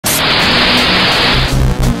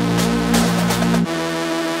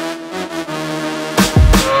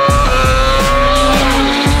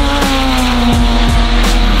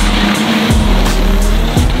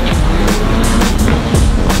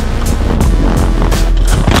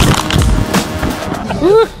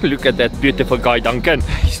Look at that beautiful guy, Duncan.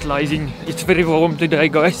 He's sliding. It's very warm today,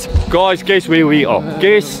 guys. Guys, guess where we are?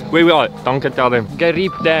 Guess where we are? Duncan, tell them. R.I.P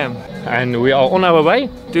Dam. And we are on our way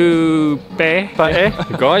To Pe.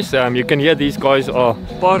 Guys, you can hear these guys are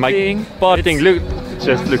Partying. Partying. Look,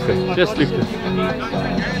 just look there. Just look there.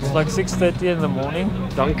 It's like 6:30 in the morning.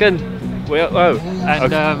 Duncan, where? Oh,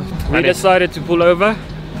 and okay. We decided to pull over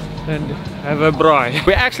and have a braai.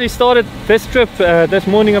 We actually started this trip this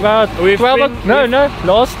morning about 12.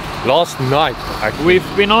 Last night. Actually.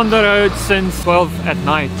 We've been on the road since 12 at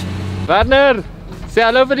night. Werner, say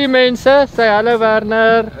hello vir die mense. Say hello,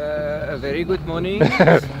 Werner. A very good morning.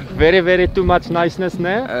 Very too much niceness,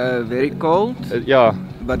 ne? Very cold. Yeah.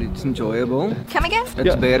 But it's enjoyable. Come again?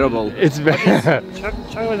 It's bearable. It's bearable.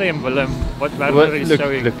 Show them, Willem, what Werner is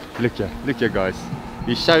showing. Look here, guys.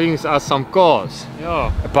 He's showing us some cars.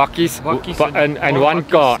 Yeah. Bakkies and one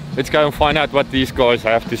car. Let's go and find out what these guys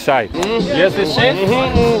have to say. Yes, the chef?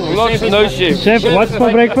 No chef. Chef, what's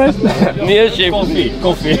for breakfast? No chef.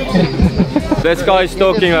 Coffee. This guy is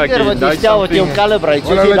talking like he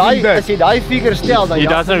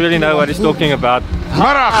doesn't really know what he's talking about.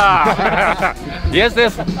 Yes,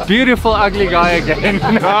 this beautiful ugly guy again.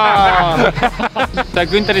 So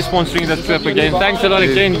Gunther is sponsoring this trip again. Thanks a lot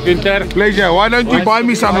again, Gunther. Pleasure. Why don't you buy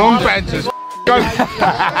me some long pants?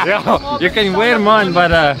 Yeah, you can wear mine,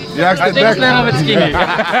 but I think it's a little bit skinny.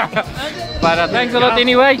 But thanks a lot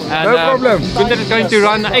anyway. And, no problem. Gunther is going to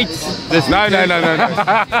run 8s this No.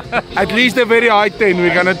 At least a very high 10.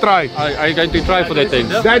 We're gonna try. Are you going to try for the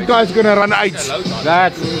 10s? That guy's gonna run 8s.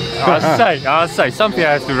 That's. I'll say. Something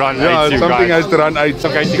has to run 8s. Yeah, something has to run 8s.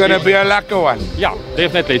 Okay, it's gonna be a lekker one. Yeah,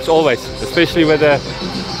 definitely. It's always, especially with the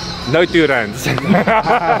no 2 rands.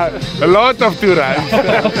 A lot of 2 rands.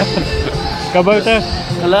 Kabouter,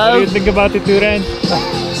 Hello. what do you think about the 2 rand?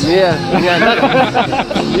 Ja.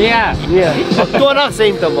 20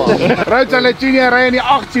 cent maar. Right, hulle sien jy ry in die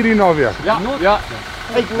 8 hierdie naweek. Ja.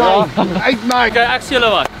 8-9. Okay, ek sê julle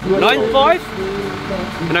wat. 9-5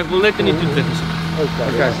 en ek wil net in die 230.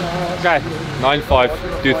 Okay. 9-5,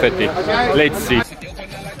 230. Let's see.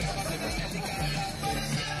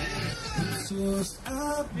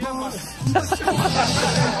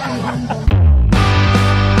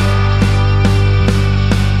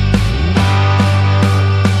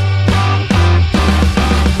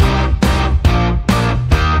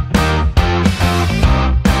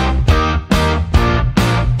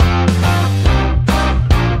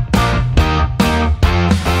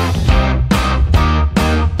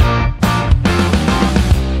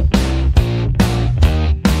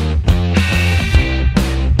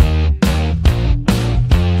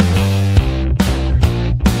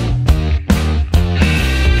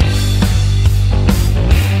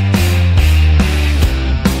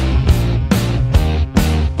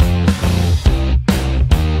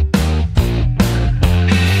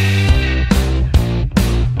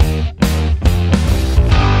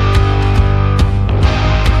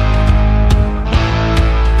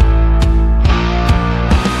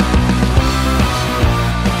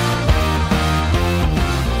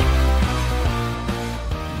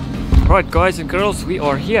 Right, guys and girls, we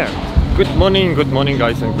are here. Good morning,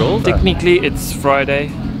 guys and girls. Technically, it's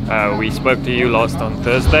Friday. We spoke to you last on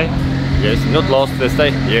Thursday. Yes, not last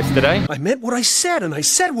Thursday, yesterday. I meant what I said, and I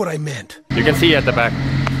said what I meant. You can see at the back,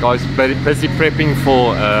 guys, busy prepping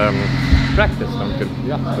for practice.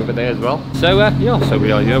 Yeah, over there as well. So so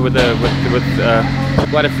we are here with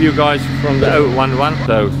quite a few guys from the 011.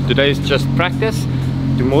 So today is just practice.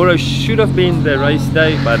 Tomorrow should have been the race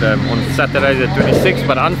day, but on Saturday the 26th,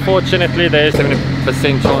 but unfortunately there's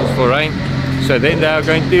 70% chance for rain, so then they are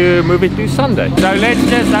going to move it to Sunday. So let's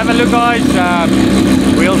just have a look, guys.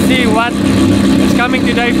 We'll see what is coming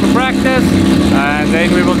today for practice, and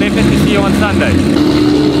then we will definitely see you on Sunday.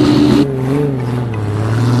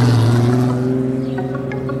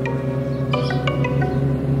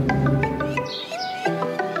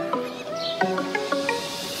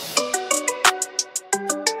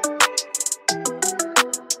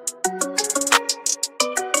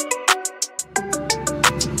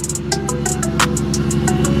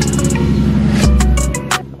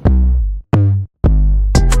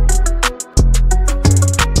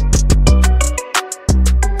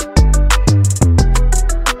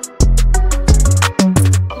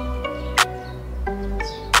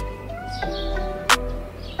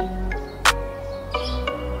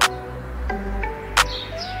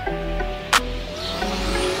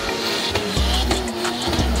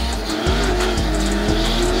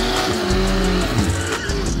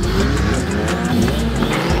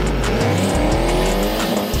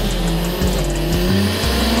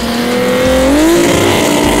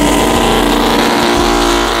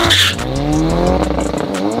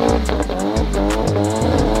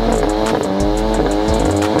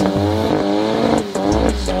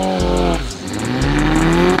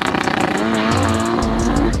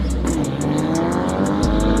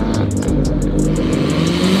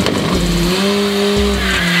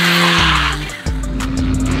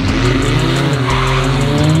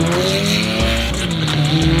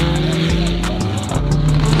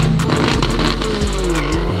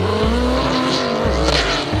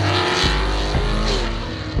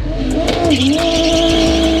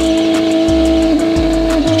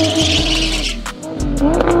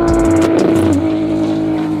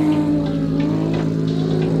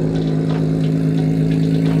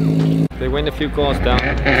 They went a few cars down.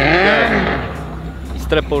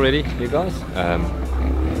 Strip already, you guys.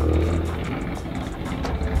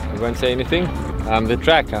 You won't say anything. The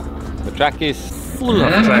track is Full of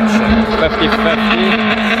traction. 50-50.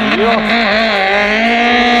 Yeah.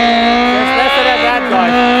 Just listen at that,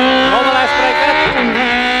 guys. Normal aspirator.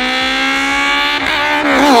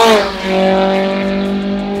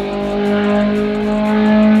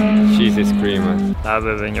 She's a screamer.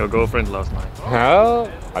 Other than your girlfriend last night. No,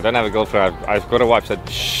 I don't have a girlfriend. I've got a wife. Said,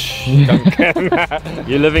 shh, Duncan.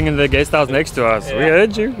 You're living in the guest house next to us. Yeah. We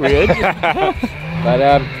heard you. We heard you. But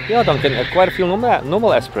yeah, Duncan, quite a few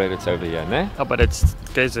normal aspirators over here, ne? Oh, but it's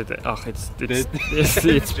guys,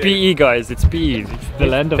 it's PE, guys. It's PE. It's the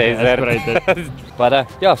land of the aspirators. But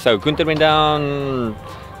yeah, so Gunther went down,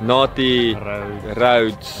 Natie,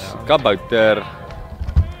 Rhodes, Kabouter,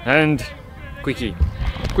 and Quickie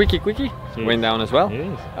Quickie yes. went down as well.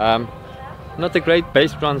 Yes. Not the great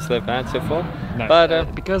base runs they've had so far, No,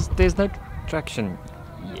 but because there's no traction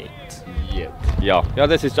yet. Yeah,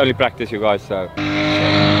 this is only practice, you guys. So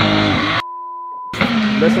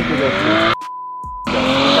listen to that.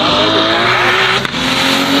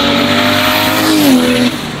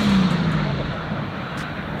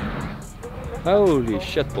 Holy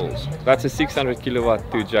shitballs. That's a 600 kilowatt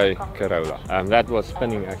 2J Corolla. That was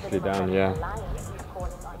spinning actually down here.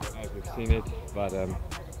 We've seen it, but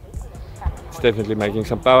it's definitely making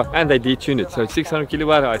some power. And they detuned it. So it's 600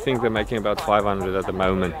 kilowatt. I think they're making about 500 at the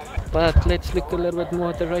moment. But let's look a little bit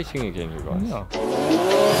more at the racing again, you guys. Yeah.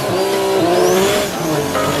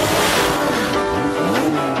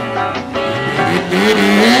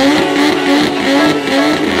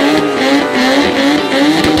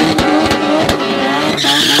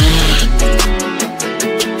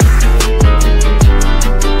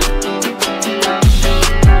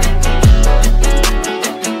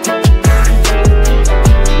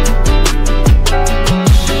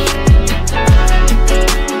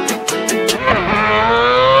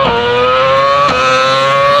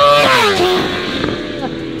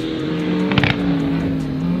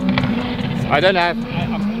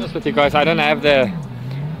 I'm honest with you guys, I don't have the,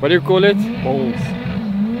 what do you call it? Balls.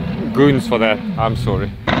 Goons for that, I'm sorry.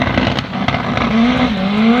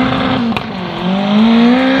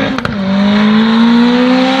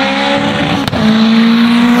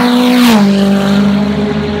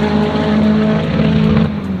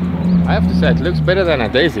 I have to say, it looks better than a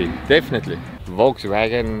Daisy, definitely.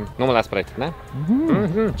 Volkswagen, normal aspirated, no?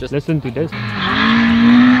 Just listen to this.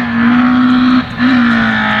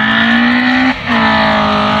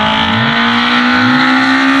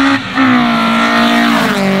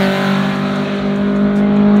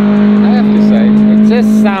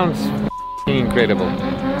 Sounds incredible.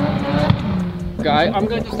 Guy, I'm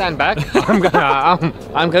going to stand back.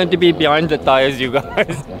 I'm going to be behind the tires, you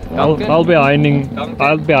guys. I'll be hiding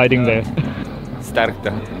there.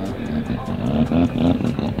 Sterkte.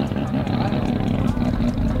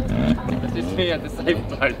 This is me at the safe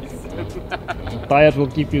place. Tires will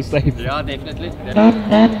keep you safe. Yeah, definitely.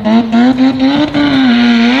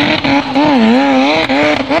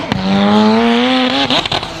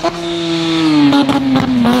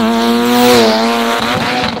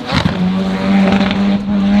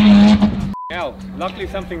 Luckily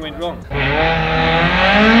something went wrong.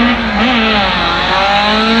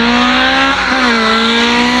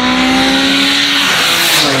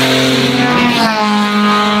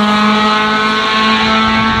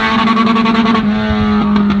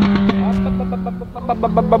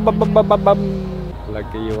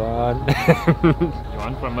 Lucky Johan.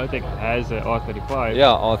 Johan from MoTech has a R35.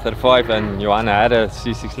 Yeah, R35, and Johanna had a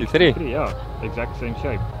C63. Yeah, exact same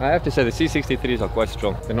shape. I have to say the C63s are quite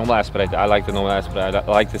strong. The normal aspirator, I like the normal aspirator.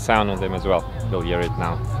 I like the sound on them as well. You'll hear it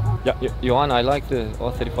now. Yeah, Johanna, I like the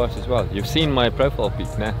R35s as well. You've seen my profile pic,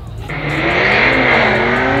 nah?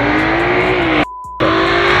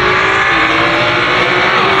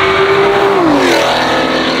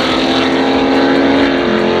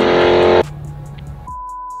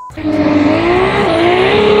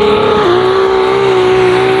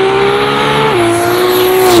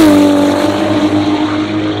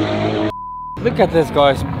 Look at this,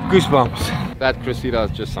 guys, goosebumps. That Cressida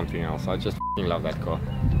is just something else. I just love that car.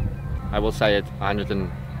 I will say it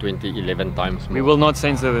 11 times more. We will not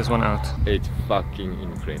censor this one out. It's fucking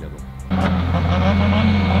incredible.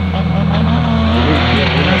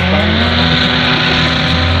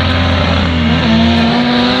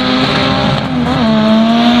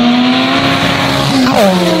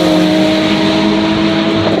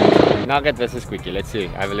 Nugget versus Quickie, let's see,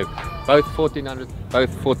 have a look. Both 1400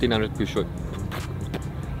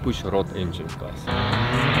 push rod engines, guys.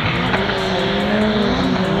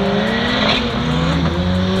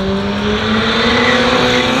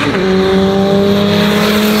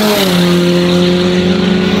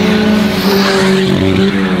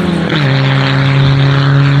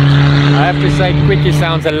 to say quickie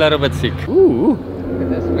sounds a little bit sick. Ooh,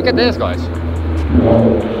 look at this, guys.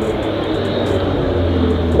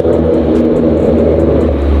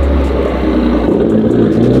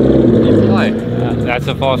 That's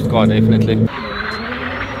a fast car, definitely.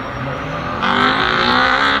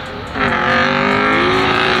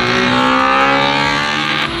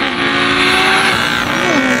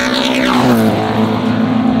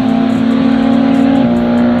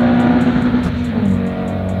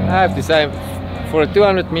 I have to say, for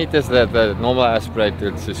 200 meters, the normal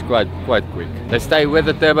aspirator is quite quick. They stay with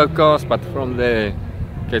the turbo cars, but from there it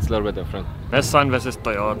gets a little bit different. Nissan versus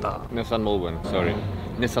Toyota. Nissan will win, sorry.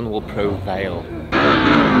 Nissan will prevail.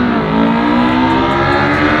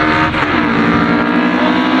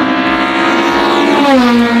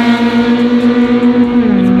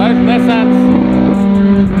 It's both Nissans.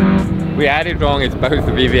 We had it wrong, it's both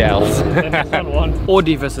VVLs. Nissan won.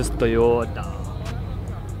 Audi versus Toyota.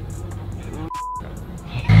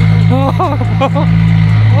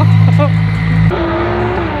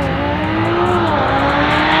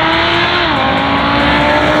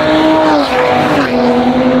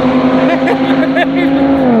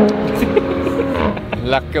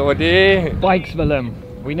 Lucky Audi. Bikes, Willem.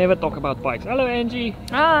 We never talk about bikes. Hello, Angie.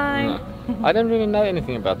 Hi. No, I don't really know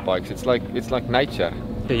anything about bikes. It's like nature.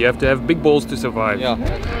 Yeah, you have to have big balls to survive. Yeah.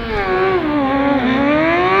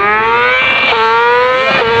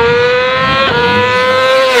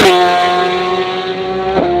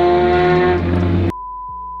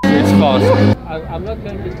 It's fast. I'm not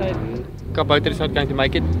going to say Kabouter is not going to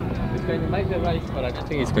make it. He's going to make the race, but I don't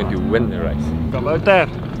think he's going to win the race. Kabouter,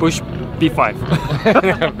 push P5.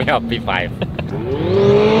 Yeah, P5.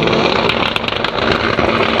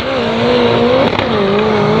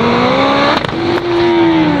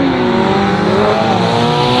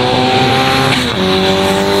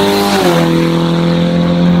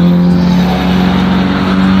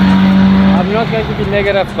 I'm not going to be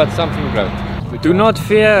negative, but something broke. Do not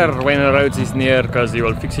fear when a road is near, because you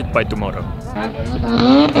will fix it by tomorrow.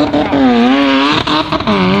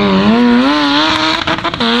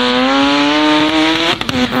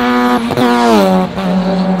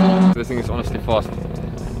 This thing is honestly fast.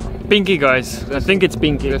 Pinky, guys. I think it's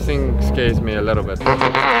Pinky. This thing scares me a little bit.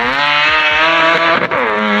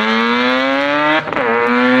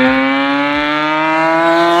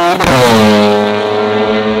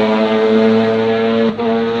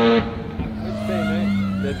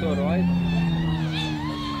 That's alright.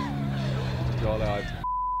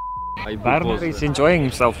 Werner is enjoying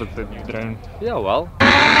himself with the new drone. Yeah, well.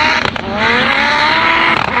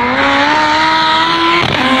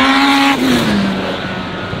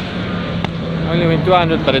 Only went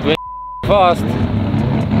 200, but it went fast.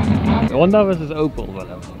 Honda versus Opel,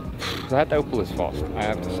 Willem. That Opel is fast, I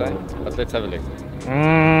have to say. But let's have a look.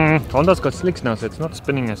 Honda's got slicks now, so it's not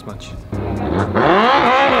spinning as much.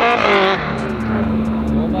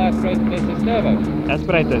 Honda aspirated versus turbo.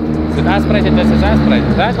 Aspirated. Is it aspirated versus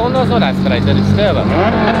aspirated? That Honda's not aspirated, it's turbo.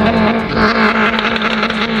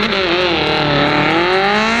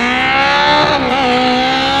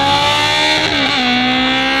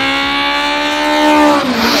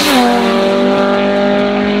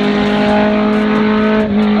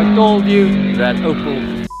 That Opel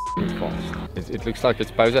is fast. It looks like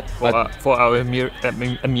it's Bowser. For our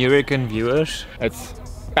American viewers, it's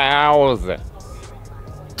Bowser.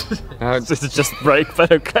 No, it's just break,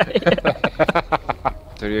 but okay.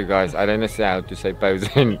 Sorry you guys, I don't know how to say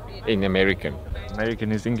Bowser in American.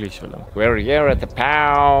 American is English, Willem. We're here at the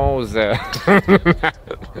Bowser.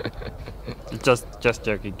 Just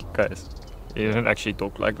joking, guys. You don't actually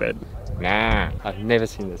talk like that. Nah, I've never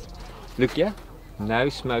seen this. Look here. No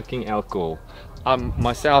smoking alcohol.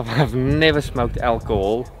 Myself, I've never smoked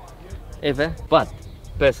alcohol ever, but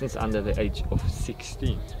persons under the age of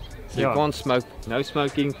 16. So you can't smoke, no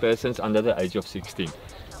smoking persons under the age of 16.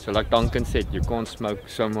 So like Duncan said, you can't smoke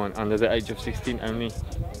someone under the age of 16, only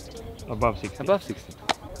above 16. Above 16.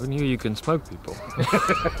 Who knew you can smoke people?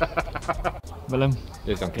 Willem,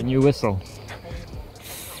 yes, Duncan. Can you whistle?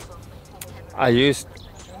 I used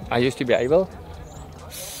to be able.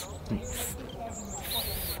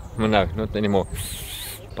 No, not anymore.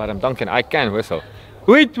 But I'm Duncan, I can whistle.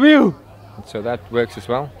 Wait, Will! So that works as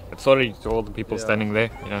well. Sorry to all the people standing there.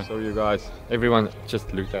 Yeah. So you guys, everyone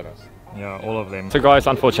just looked at us. Yeah, all of them. So guys,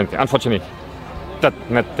 unfortunately,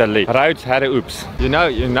 definitely, roads had a oops. You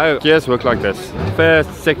know, gears work like this.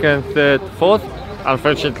 First, second, third, fourth.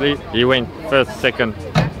 Unfortunately, he went first, second,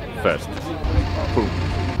 first. Boom.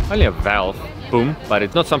 Only a valve. Boom. But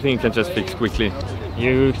it's not something you can just fix quickly.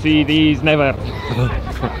 You see these never.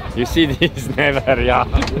 You see these never, yeah.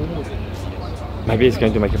 Maybe he's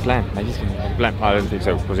going to make a plan. Maybe he's going to make a plan. I don't think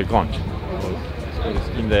so, because he can't. It's got a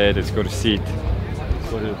skin there, it's got a seat.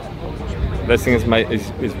 This thing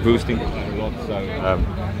is boosting a lot, so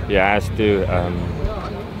he has to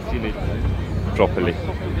seal it properly.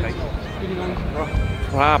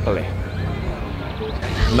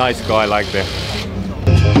 Nice guy like that.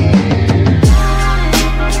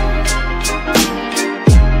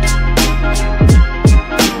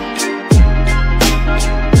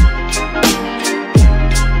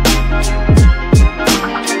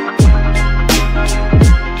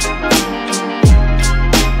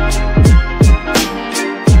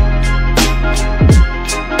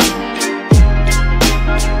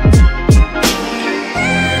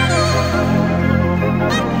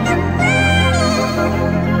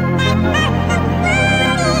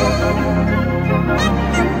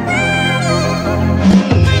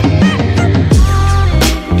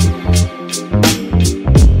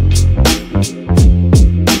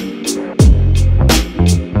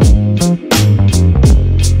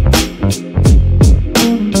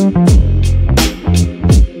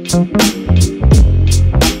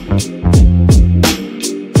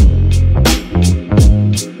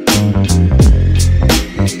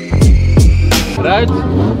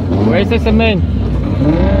 Where's the cement?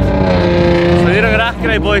 So hier nog recht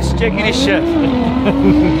krijgen, boys. Check hierdie shit.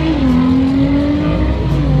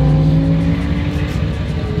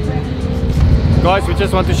 Guys, we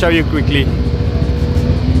just want to show you quickly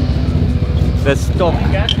the stock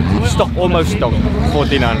almost stock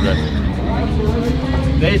 1400.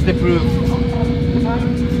 There's the proof.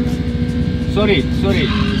 Sorry.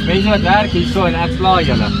 Mense wat werk hier so en ek pla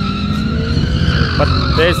julle. But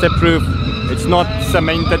there's the proof. It's not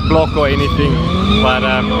cemented block or anything, but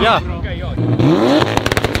yeah.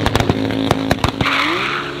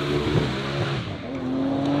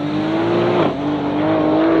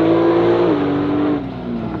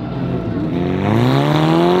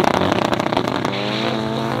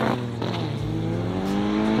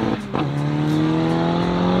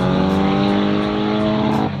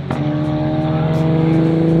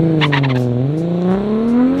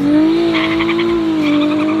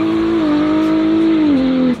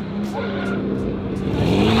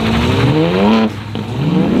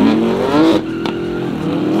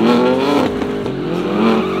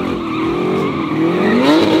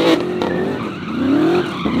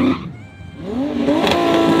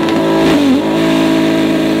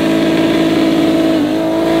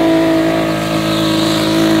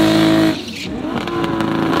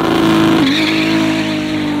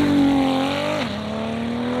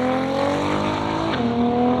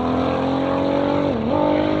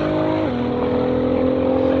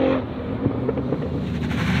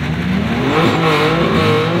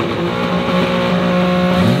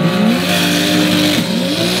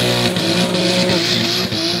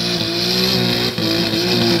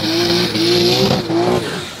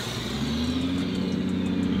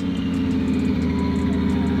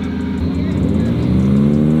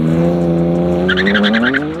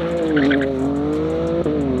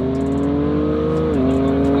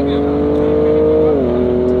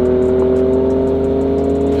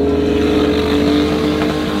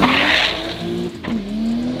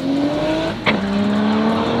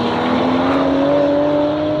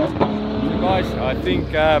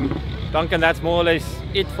 Duncan, that's more or less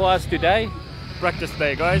it for us today. Practice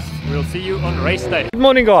day, guys. We'll see you on race day. Good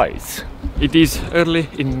morning, guys. It is early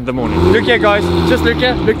in the morning. Look here, guys. Just look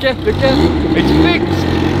here. It's fixed.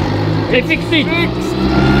 They fixed it.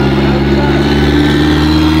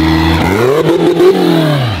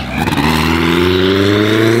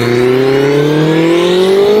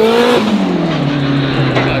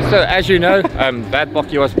 So, as you know, that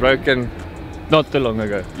bocky was broken Not too long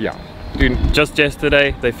ago. Yeah. Just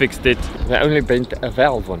yesterday they fixed it. They only bent a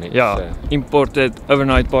valve on it. Yeah, so. imported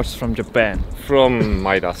overnight parts from Japan. From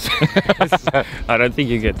Midas. I don't think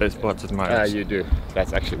you get those parts at Midas. You do.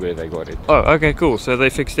 That's actually where they got it. Oh, okay, cool. So they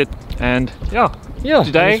fixed it, and yeah,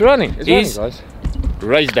 today it's running. It's guys.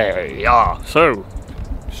 Race day. Yeah, so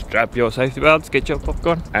strap your safety belts, get your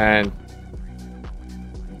popcorn, and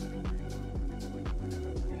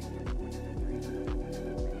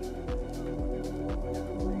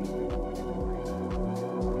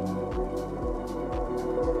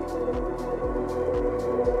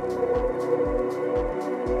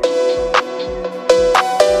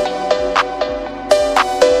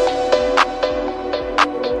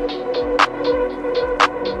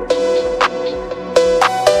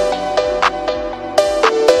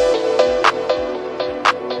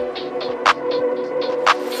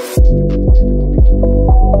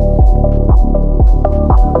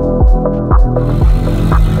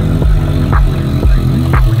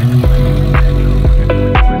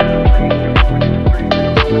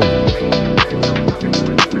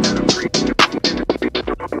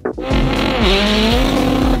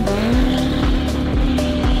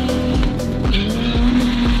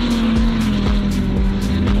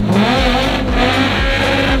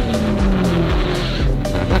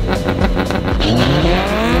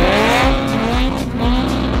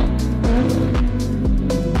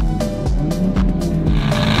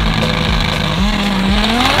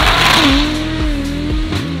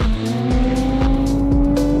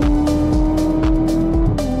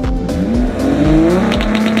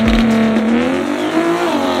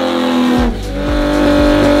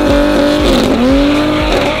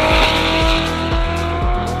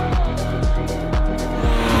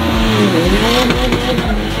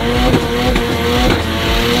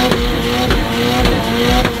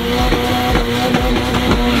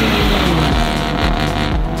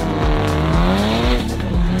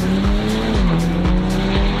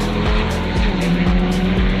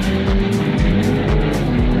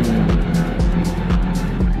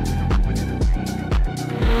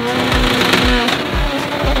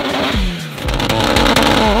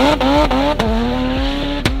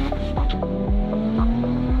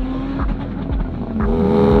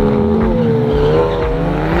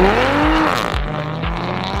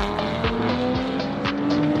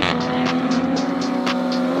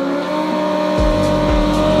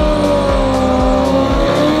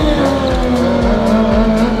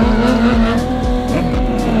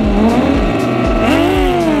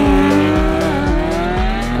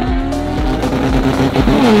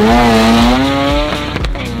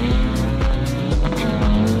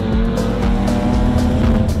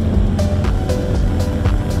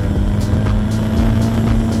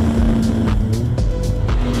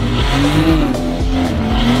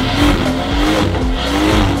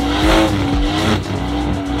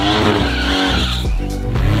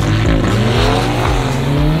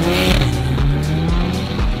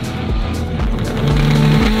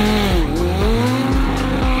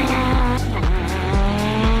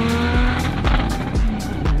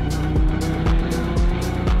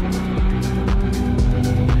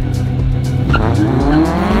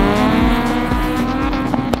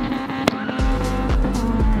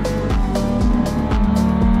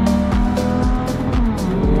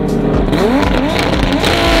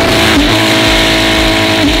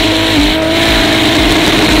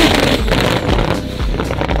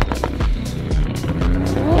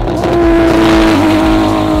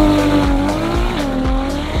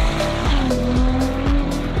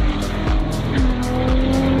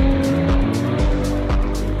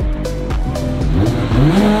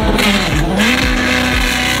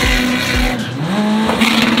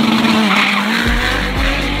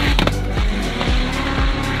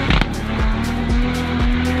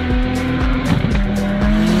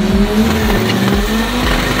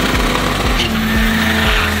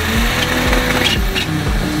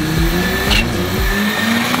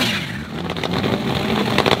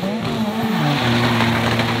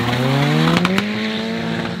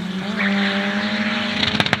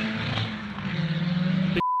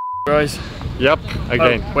guys. Yep,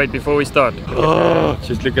 again. Oh, wait, before we start. Oh,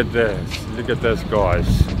 just look at this. Look at this, guys.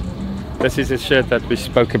 This is a shirt that we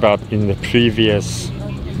spoke about in the previous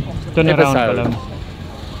Turn around, episode. Willem.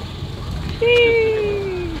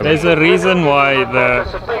 There's a reason why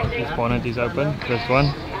this bonnet is open. This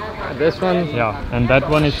one. This one. Yeah, and that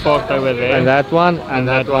one is parked over there. And that one. And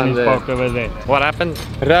that one is there. parked over there. What happened?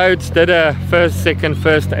 Rhodes did a first, second,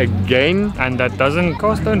 first again. And that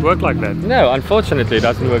cars don't work like that. No, unfortunately it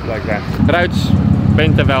doesn't work like that. Rhodes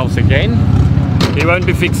bent the valves again. He won't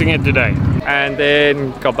be fixing it today. And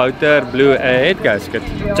then Kabouter blew a head gasket.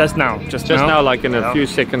 Just now. Just now, like in a few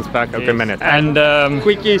seconds back, okay, minute. And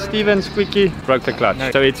Squeaky, Steven Squeaky broke the clutch.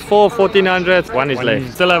 No. So it's 4 1400s, one is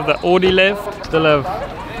left. Still have the Audi left. Still have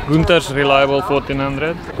Gunther's reliable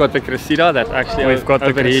 1400. Got the Cressida that actually We've got the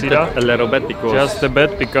overheated Cressida. a little bit because Just a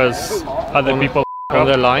bit because other people on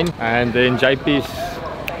the line. And then JP's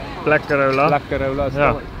Black Corolla. Black Corolla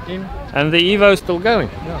still in. And the Evo's Still going.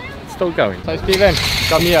 Yeah. Still going. So Steven,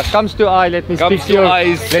 come here. Comes to I. Let me speak to you. Let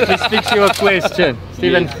me speak to you a question.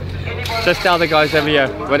 Steven, just tell the guys over here.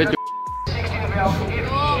 What did you?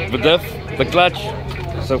 The diff, the clutch,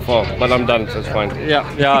 so far, but I'm done, so it's fine. Yeah.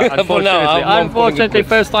 Unfortunately, For now, unfortunately,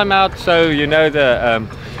 first time out. So you know the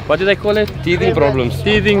what do they call it? Teething problems.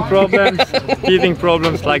 Teething problems. Teething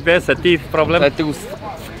problems like this. A teeth problem. A tooth.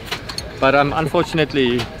 But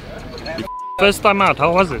unfortunately. First time out,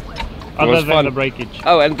 how was it? Other was than fun. the breakage.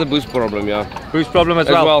 Oh, and the boost problem, yeah. Boost problem as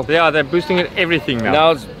well. Yeah, they're boosting it everything now.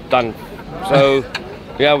 Now it's done. So,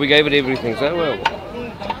 yeah, we gave it everything. So, well,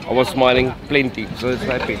 I was smiling plenty, so it's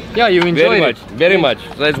happy. Yeah, you enjoyed it. Very much.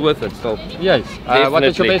 So it's worth it still. Yes. What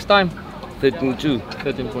is your best time? 13.2.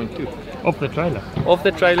 13.2. Off the trailer. Off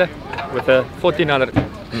the trailer with a 1400.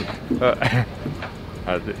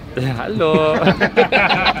 Hello.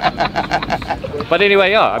 But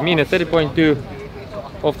anyway, yeah, I mean a 30.2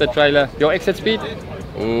 off the trailer. Your exit speed?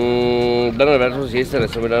 Don't know, that was yesterday,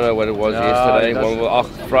 so we don't know what it was yesterday.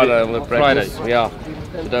 Friday on the practice. Friday. Yeah.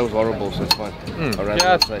 Today was horrible, so it's fine.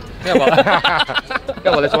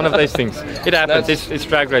 Well, it's one of those things. It happens. It's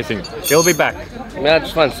drag racing. He'll be back. Yeah,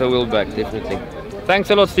 it's fun, so we'll be back, definitely. Thanks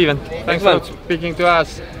a lot, Steven. Thanks for speaking to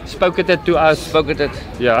us. Spoken it to us. Spoken it.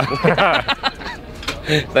 Yeah.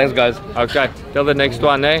 Thanks, guys. Okay, till the next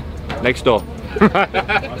one, eh? Next door.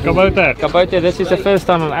 Kabouter. Kabouter, this is the first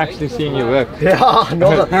time I'm actually seeing you work. Ja,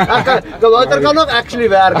 nog. Kabouter kan ook actually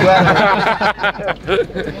werk hoor.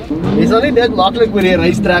 Jy sal nie dit maklik oor die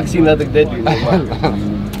racetrack sien dat ek dit doen.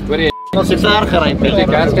 Hoor jy? Ons het ver gery met die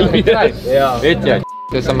gasket gekry. Ja. Weet jy?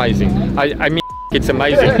 It's amazing. I mean, it's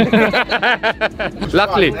amazing.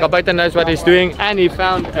 Luckily, Kabouter knows what he's doing and he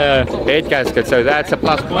found a head gasket, so that's a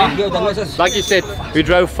plus point. Like you said, we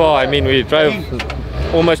drove far. I mean, we drove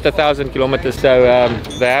almost 1,000 kilometers, so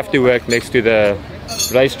they have to work next to the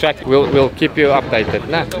racetrack. We'll keep you updated.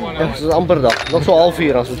 Nah. Dit is amper dag. Nog so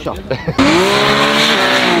halfuur as ons stap.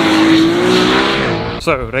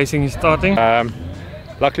 So, racing is starting.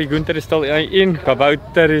 Luckily, Gunther is still in.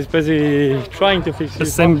 Kabouter is busy trying to fix his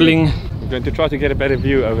assembling. I'm going to try to get a better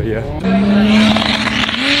view over here.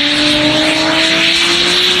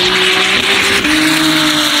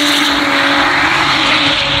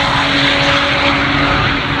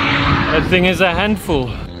 That thing is a handful.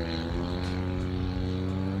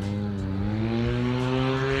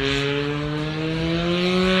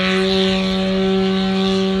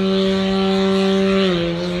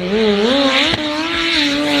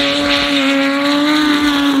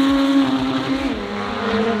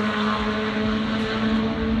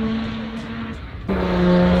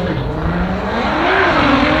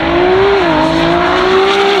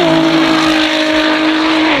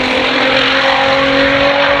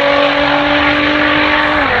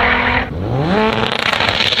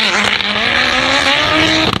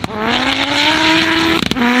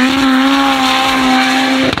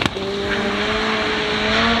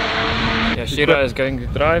 Shira is going to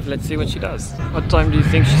drive. Let's see what she does. What time do you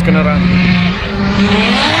think she's gonna run?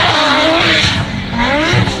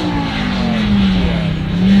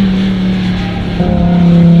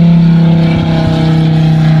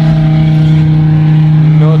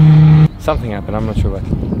 Something happened, I'm not sure what.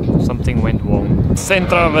 Something went wrong.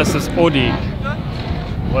 Sentra versus Audi.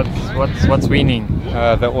 What's winning?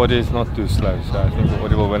 The Audi is not too slow, so I think the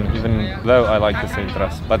Audi will win, even though I like the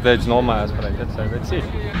Sentras. But it's normal aspirated, so let's see.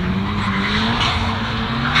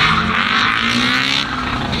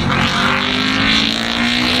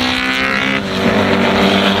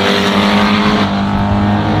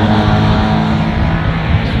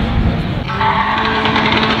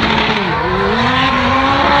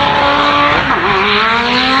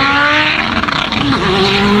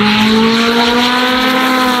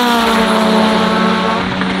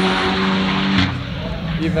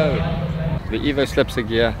 either slips a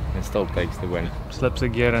gear and still takes the win. Slips a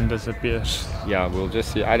gear and disappears. Yeah, we'll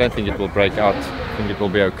just see. I don't think it will break out. I think it will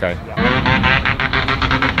be okay.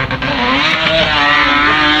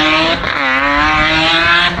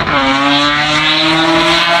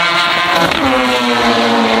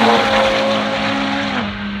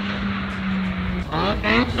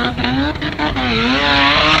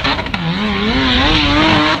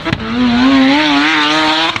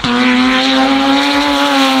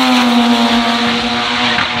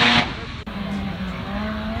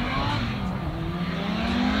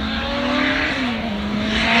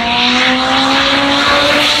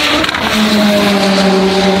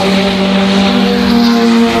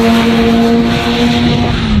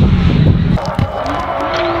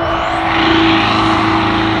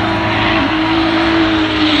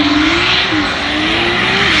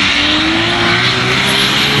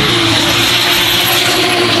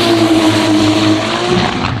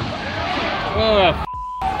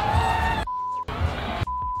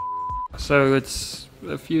 So it's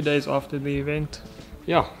a few days after the event.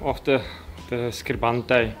 Yeah, after the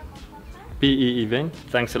Scribante PE event.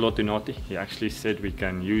 Thanks a lot to Natie. He actually said we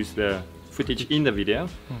can use the footage in the video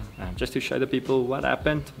just to show the people what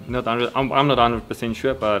happened. I'm not 100%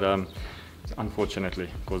 sure, but unfortunately,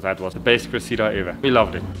 because that was the best Cressida ever. We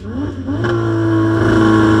loved it.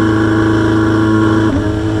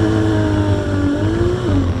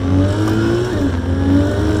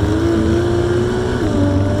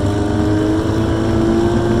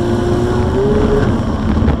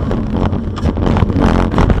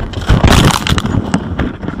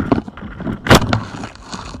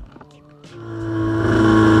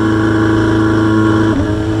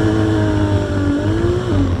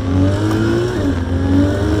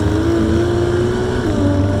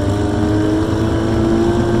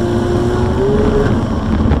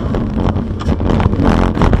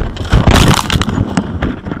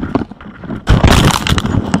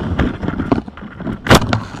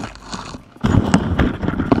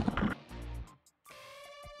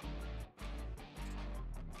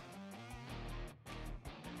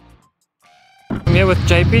 I'm here with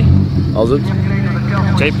JP. How's it?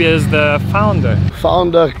 JP is the founder.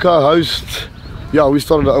 Founder, co-host. Yeah, we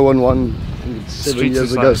started at 011 7 Street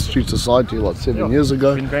years ago. Society. Street Society, about 7 years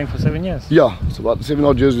ago. Been going for 7 years. Yeah, it's about 7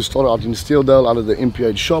 odd years. We started out in Steeldale, out of the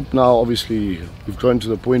MPH shop. Now, obviously, we've grown to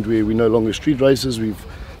the point where we no longer street races. We've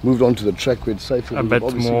moved on to the track where it's safer. A We've bit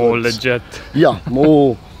obviously more got- legit. Yeah,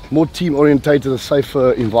 more team orientated, a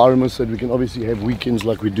safer environment, so that we can obviously have weekends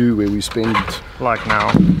like we do, where we spend Like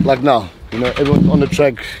now. like now. You know, everyone's on the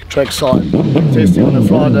track side, testing on a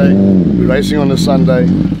Friday, we're racing on a Sunday.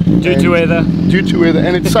 Due to weather. Due to weather,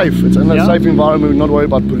 and it's safe. It's in a Yeah. safe environment. We're not worried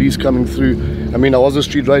about police coming through. I mean, I was a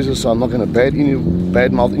street racer, so I'm not going to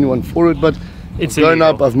badmouth anyone for it, but It's I've grown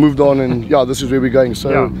illegal. up, I've moved on, and yeah, this is where we're going. So,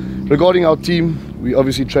 Yeah. regarding our team, we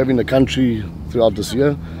obviously traveling the country throughout this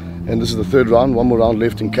year, and this is the third round, one more round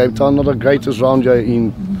left in Cape Town. Not the greatest round here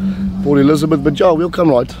in Port Elizabeth, but yeah, we'll come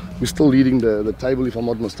right. We're still leading the table, if I'm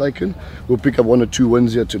not mistaken. We'll pick up 1 or 2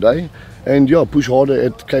 wins here today, and yeah, push harder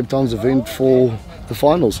at Cape Town's event for the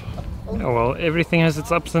finals. Oh, well, everything has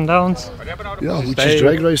its ups and downs. Yeah, which is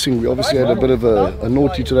drag racing. We obviously had a bit of a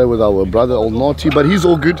naughty today with our brother, old Natie, but he's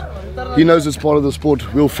all good. He knows it's part of the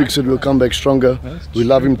sport. We'll fix it. We'll come back stronger. We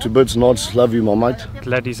love him to bits. Nods, love you, my mate.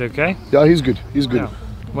 Glad he's okay. Yeah, he's good. He's good. Yeah.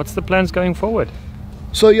 What's the plans going forward?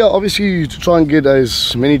 So yeah, obviously to try and get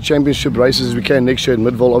as many championship races as we can next year at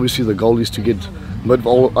Midvale. Obviously the goal is to get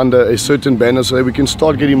Midvale under a certain banner so that we can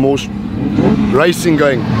start getting more racing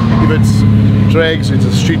going. If it's drags, it's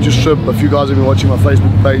a street to strip. A few guys have been watching my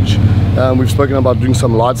Facebook page. We've spoken about doing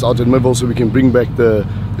some lights out at Midvale so we can bring back the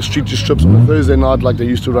street to strips on a Thursday night like they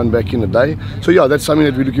used to run back in the day. So yeah, that's something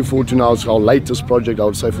that we're looking forward to now. It's our latest project, I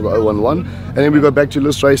would say, for the 011. And then we go back to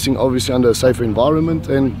list racing, obviously under a safer environment,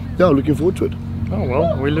 and yeah, looking forward to it. Oh,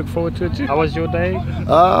 well, we look forward to it too. How was your day?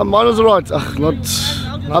 Mine was alright. Not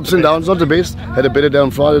ups and downs, not the best. Had a better day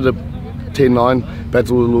on Friday, the 10-9.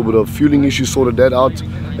 Battled with a little bit of fueling issues, sorted that out.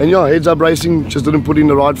 And yeah, heads up racing, just didn't put in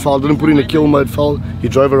the right foul, didn't put in the kill mode foul. He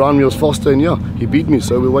drove around me, was faster, and yeah, he beat me.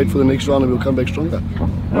 So we'll wait for the next round and we'll come back stronger.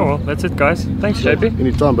 Oh, well, that's it, guys. Thanks, JP.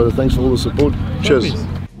 Anytime, brother. Thanks for all the support. Cheers. Peace.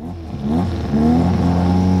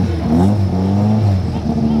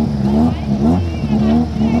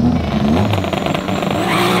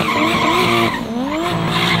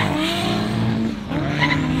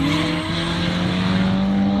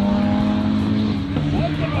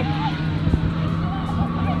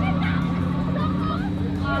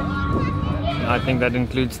 I think that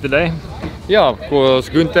includes the day. Yeah, of course,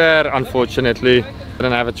 Gunther unfortunately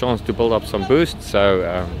didn't have a chance to build up some boost,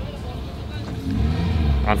 so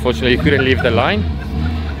unfortunately he couldn't leave the line.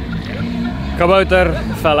 Kabouter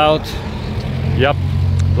fell out. Yep,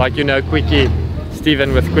 like you know, Quickie,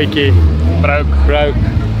 Steven with Quickie broke.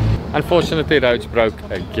 Unfortunately, roads broke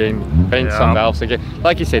again. Bent some valves again.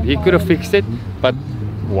 Like he said, he could have fixed it, but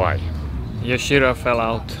why? Yoshira fell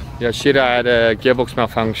out. Yoshira had a gearbox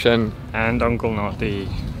malfunction And Uncle Natie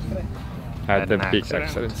had the an big accident.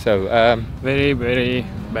 accident. So very, very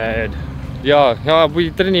bad. yeah, we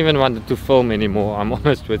didn't even want to film anymore. I'm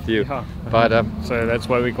honest with you. Yeah. But So that's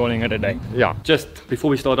why we're calling it a day. yeah, just before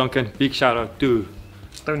we start, Duncan, big shout out to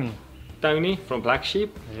Tony. from Black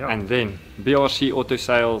Sheep, Yeah. and then BRC Auto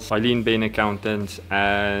Sales, Illene Ben Accountants,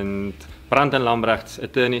 and Brandt and Lambrechts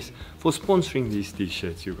attorneys for sponsoring these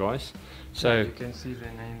t-shirts, you guys. So You can see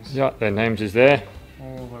their names yeah, their names is there.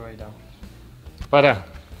 all the way down. But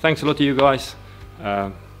thanks a lot to you guys.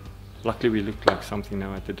 Luckily we look like something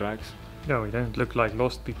now at the drags. No, we don't look like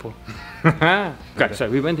lost people. Okay, so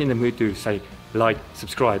we went in the mood to say like,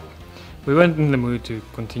 subscribe. We weren't in the mood to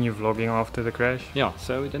continue vlogging after the crash Yeah,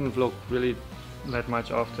 so we didn't vlog really. that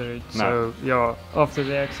much after it. No. So yeah, after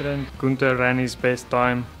the accident, Gunther ran his best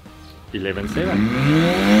time.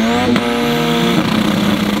 11.7.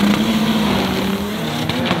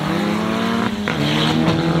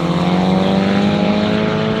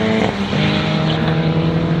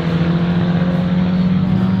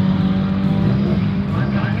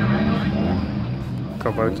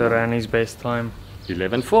 Kabouter ran his best time.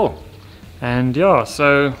 11.4. And yeah,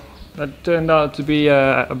 so that turned out to be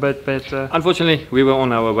a bit better. Unfortunately, we were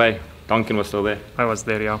on our way. Duncan was still there. I was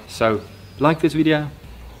there, yeah. So, like this video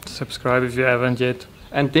Subscribe if you haven't yet.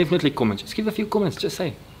 and definitely comment. Just give a few comments. Just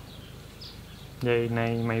say, Yay,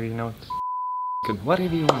 nay, maybe not.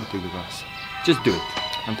 whatever you want to do, guys. Just do it.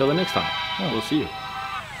 Until the next time, we'll see you.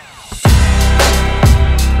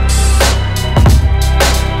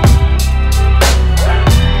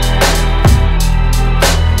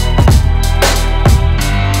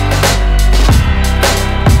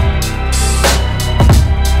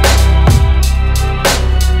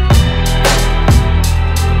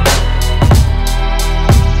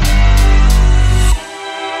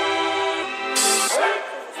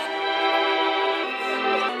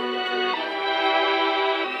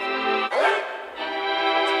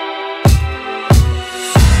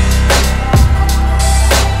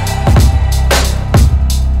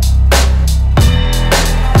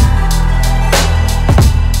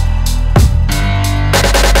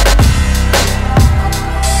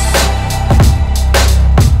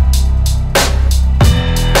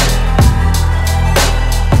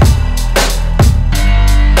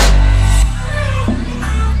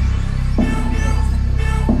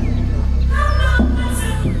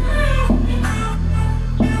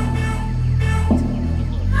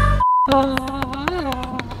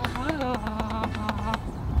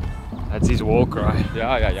 That's his war cry.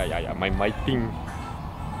 Yeah. My mating.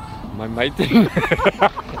 My mating.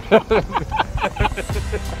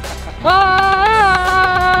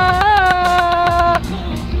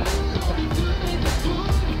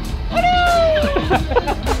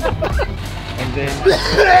 And then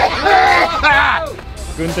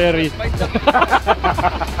Gunther is